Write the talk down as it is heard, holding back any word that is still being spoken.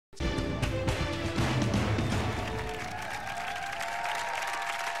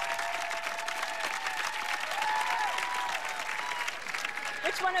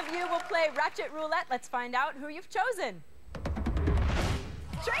you will play Ratchet Roulette. Let's find out who you've chosen.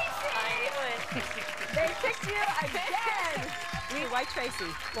 Tracy! They picked you again. Why Tracy?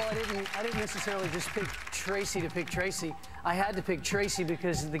 Well, I didn't necessarily just pick Tracy to pick Tracy. I had to pick Tracy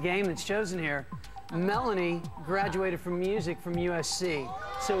because of the game that's chosen here. Melanie graduated from music from USC,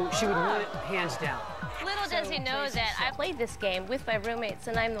 so she would win it hands down. Little does he know that I played this game with my roommates,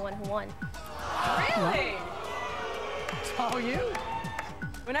 and I'm the one who won. Really? It's all you.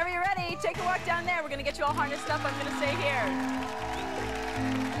 Whenever you're ready, take a walk down there. We're going to get you all harnessed up. I'm going to stay here.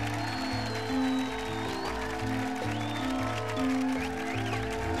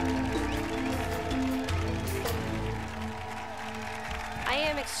 I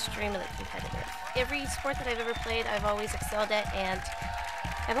am extremely competitive. Every sport that I've ever played, I've always excelled at, and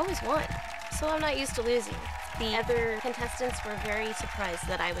I've always won. So I'm not used to losing. The other contestants were very surprised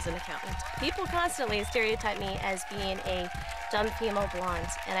that I was an accountant. People constantly stereotype me as being a dumb female blonde,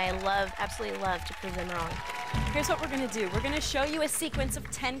 and I absolutely love to prove them wrong. Here's what we're going to do. We're going to show you a sequence of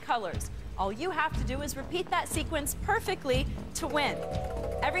 10 colors. All you have to do is repeat that sequence perfectly to win.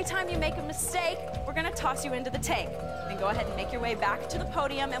 Every time you make a mistake, we're going to toss you into the tank. Then go ahead and make your way back to the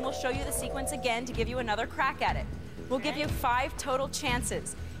podium, and we'll show you the sequence again to give you another crack at it. We'll give you 5 total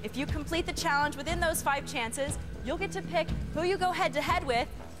chances. If you complete the challenge within those 5 chances, you'll get to pick who you go head-to-head with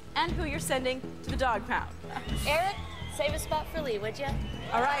and who you're sending to the dog pound. Eric, save a spot for Lee, would you?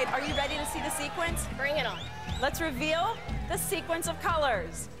 All right, are you ready to see the sequence? Bring it on. Let's reveal the sequence of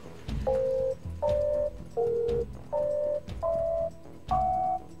colors.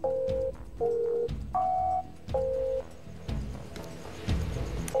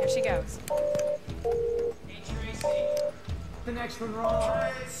 Here she goes. Hey, Tracy. The next one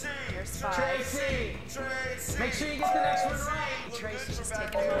wrong. Tracy. Here's 5. Tracy. Tracy. Make sure you get the next one right. Tracy's just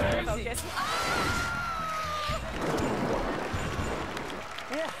taking a moment to focus.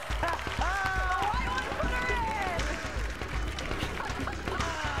 Yeah. I want to put her in!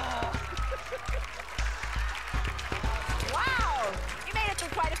 Wow! You made it through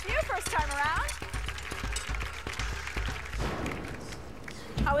quite a few first time around.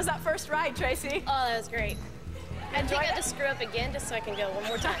 How was that first ride, Tracy? Oh, that was great. I think I had to screw up again just so I can go one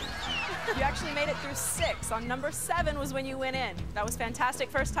more time. You actually made it through 6. On number 7 was when you went in. That was fantastic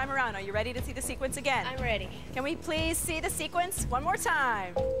first time around. Are you ready to see the sequence again? I'm ready. Can we please see the sequence one more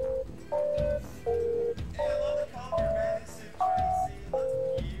time? Hey, I love the color you're managing, Tracy. Looks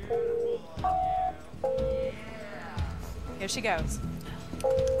beautiful on you. Yeah. Here she goes.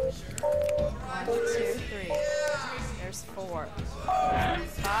 1, 2, 3. There's 4.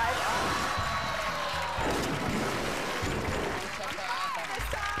 5.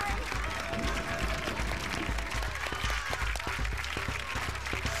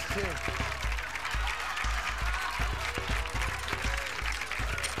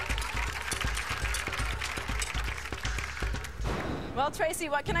 Well, Tracy,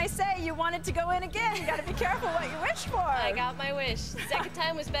 what can I say? You wanted to go in again. You got to be careful what you wish for. I got my wish. The second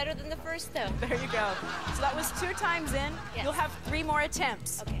time was better than the first, though. There you go. So that was 2 times in. Yes. You'll have 3 more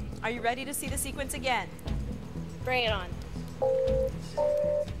attempts. Okay. Are you ready to see the sequence again? Bring it on.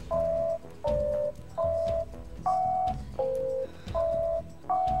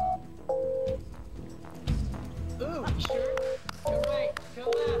 Ooh, sure. Go right, go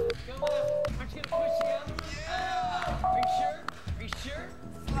left, go left. Aren't you gonna push the other one? Yeah. Are you sure? Are you sure?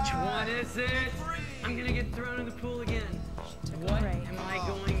 Which one is it? I'm gonna get thrown in the pool again. What am I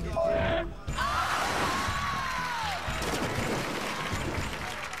going to do?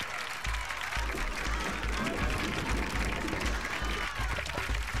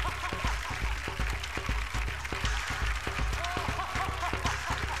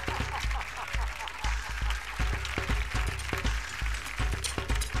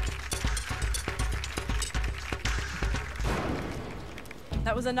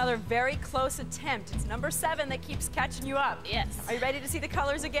 That was another very close attempt. It's number 7 that keeps catching you up. Yes. Are you ready to see the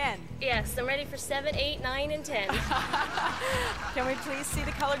colors again? Yes, I'm ready for 7, 8, 9, and 10. Can we please see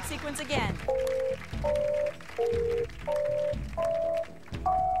the colored sequence again?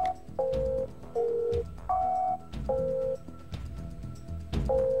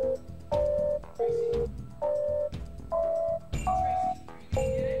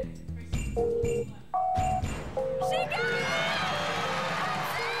 She got it!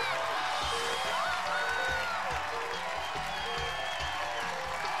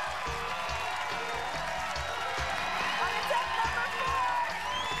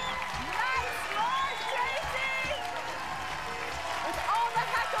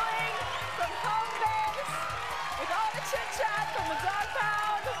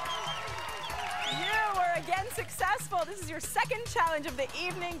 successful. This is your second challenge of the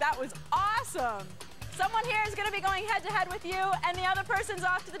evening. That was awesome. Someone here is going to be going head-to-head with you, and the other person's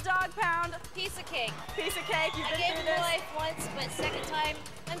off to the dog pound. Piece of cake. Piece of cake. You've I been gave through him this. life once, but second time,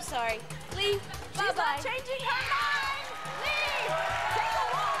 I'm sorry. Lee, She's not changing her mind. Lee, take a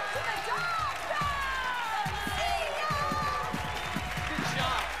walk to the dog pound. See ya. Good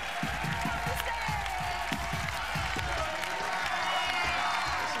job.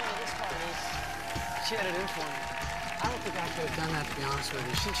 This part is, she had it in for me. I don't think I could have done that, to be honest with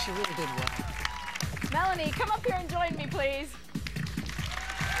you. She really did well. Melanie, come up here and join me, please.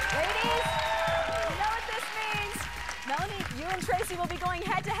 Ladies, you know what this means. Melanie, you and Tracy will be going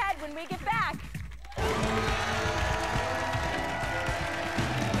head-to-head when we get back.